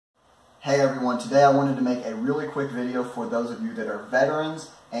Hey everyone, today I wanted to make a really quick video for those of you that are veterans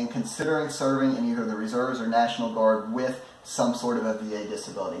and considering serving in either the Reserves or National Guard with some sort of a VA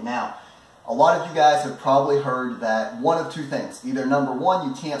disability. Now, a lot of you guys have probably heard that one of two things. Either number one,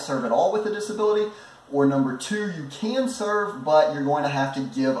 you can't serve at all with a disability, or number two, you can serve, but you're going to have to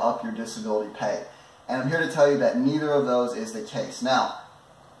give up your disability pay. And I'm here to tell you that neither of those is the case. Now,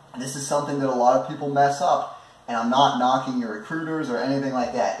 this is something that a lot of people mess up. And I'm not knocking your recruiters or anything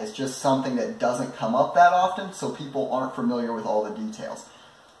like that. It's just something that doesn't come up that often, so people aren't familiar with all the details.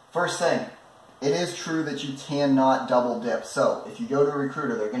 First thing, it is true that you cannot double dip. So if you go to a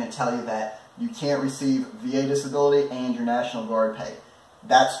recruiter, they're going to tell you that you can't receive VA disability and your National Guard pay.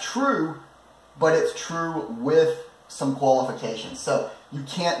 That's true, but it's true with some qualifications. So you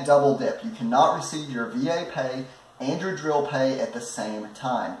can't double dip. You cannot receive your VA pay and your drill pay at the same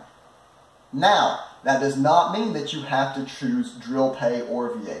time. Now, that does not mean that you have to choose drill pay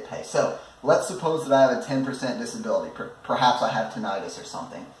or VA pay. So, let's suppose that I have a 10% disability. Perhaps I have tinnitus or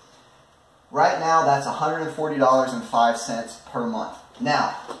something. Right now, that's $140.05 per month.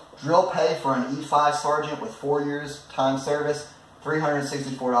 Now, drill pay for an E5 sergeant with 4 years time service,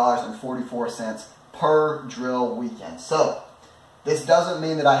 $364.44 per drill weekend. So, this doesn't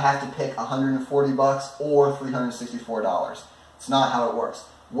mean that I have to pick $140 or $364. It's not how it works.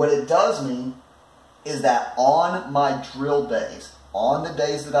 What it does mean is that on my drill days, on the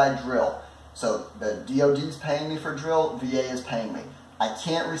days that I drill, so the DOD is paying me for drill, VA is paying me. I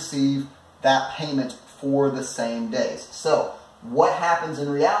can't receive that payment for the same days. So what happens in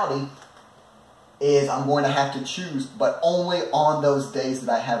reality is I'm going to have to choose, but only on those days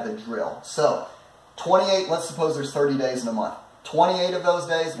that I have the drill. So 28, let's suppose there's 30 days in a month. 28 of those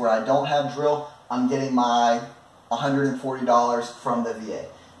days where I don't have drill, I'm getting my $140 from the VA.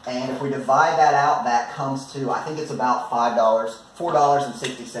 And if we divide that out, that comes to, I think it's about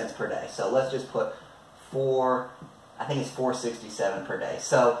 $4.60 per day. So let's just put I think it's $4.67 per day.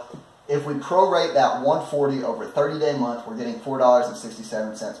 So if we prorate that 140 over a 30-day month, we're getting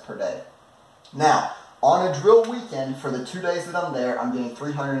 $4.67 per day. Now, on a drill weekend, for the 2 days that I'm there, I'm getting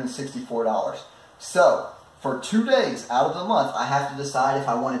 $364. So for 2 days out of the month, I have to decide if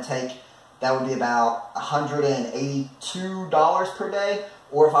I want to take, that would be about $182 per day,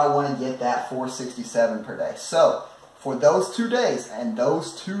 or if I want to get that $4.67 per day. So, for those 2 days, and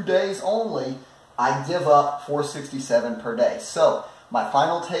those 2 days only, I give up $4.67 per day. So, my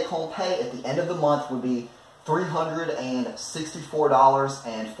final take-home pay at the end of the month would be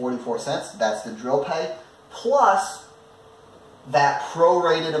 $364.44. That's the drill pay, plus that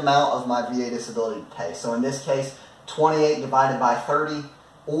prorated amount of my VA disability pay. So, in this case, 28 divided by 30,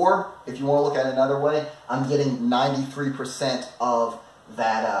 or, if you want to look at it another way, I'm getting 93% of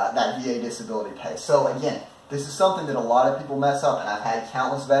that VA disability pay. So again, this is something that a lot of people mess up, and I've had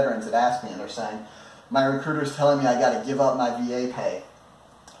countless veterans that ask me, and they're saying, my recruiter's telling me I got to give up my VA pay.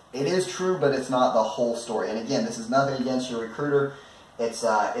 It is true, but it's not the whole story. And again, this is nothing against your recruiter. It's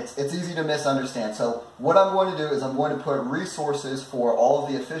easy to misunderstand. So what I'm going to do is I'm going to put resources for all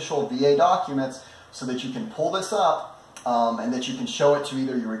of the official VA documents so that you can pull this up, and that you can show it to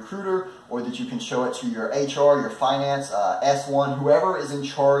either your recruiter or that you can show it to your HR, your finance, S1, whoever is in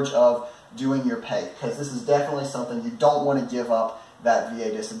charge of doing your pay. Because this is definitely something you don't want to give up, that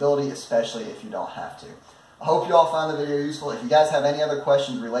VA disability, especially if you don't have to. I hope you all found the video useful. If you guys have any other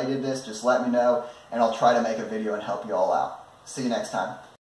questions related to this, just let me know, and I'll try to make a video and help you all out. See you next time.